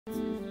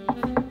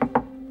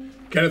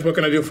Kenneth, what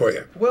can I do for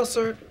you? Well,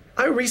 sir,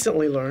 I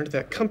recently learned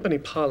that company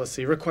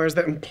policy requires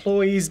that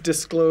employees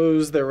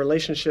disclose their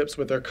relationships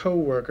with their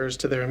co-workers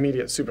to their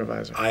immediate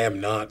supervisor. I am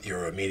not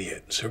your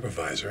immediate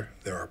supervisor.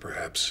 There are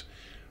perhaps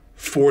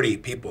 40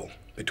 people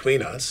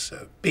between us.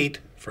 Pete,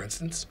 for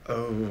instance.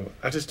 Oh,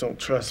 I just don't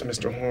trust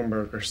Mr.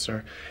 Hornberger,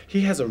 sir.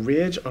 He has a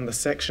ridge on the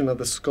section of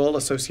the skull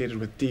associated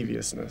with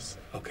deviousness.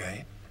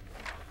 Okay.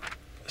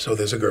 So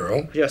there's a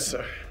girl. Yes,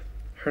 sir.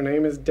 Her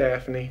name is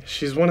Daphne.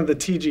 She's one of the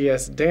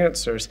TGS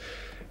dancers.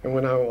 And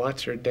when I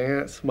watch her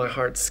dance, my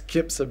heart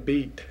skips a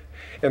beat.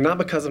 And not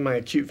because of my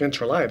acute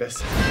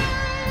ventriloquitis.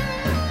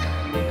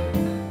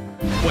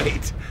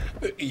 Wait,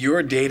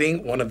 you're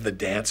dating one of the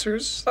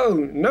dancers?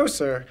 Oh, no,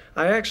 sir.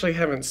 I actually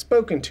haven't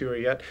spoken to her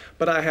yet,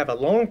 but I have a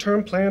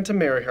long-term plan to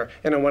marry her,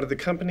 and I wanted the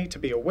company to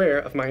be aware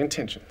of my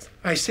intentions.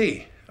 I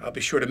see. I'll be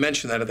sure to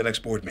mention that at the next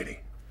board meeting.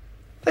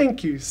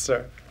 Thank you,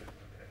 sir.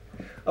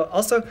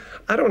 Also,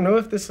 I don't know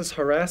if this is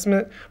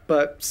harassment,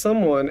 but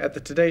someone at the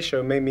Today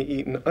Show made me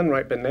eat an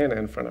unripe banana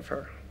in front of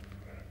her.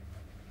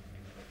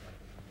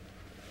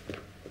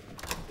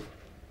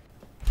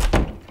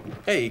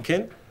 Hey,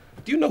 Ken,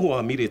 do you know who our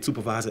immediate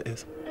supervisor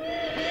is?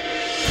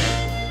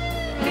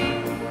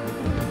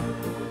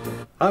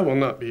 I will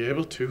not be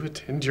able to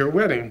attend your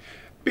wedding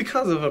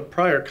because of a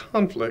prior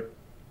conflict.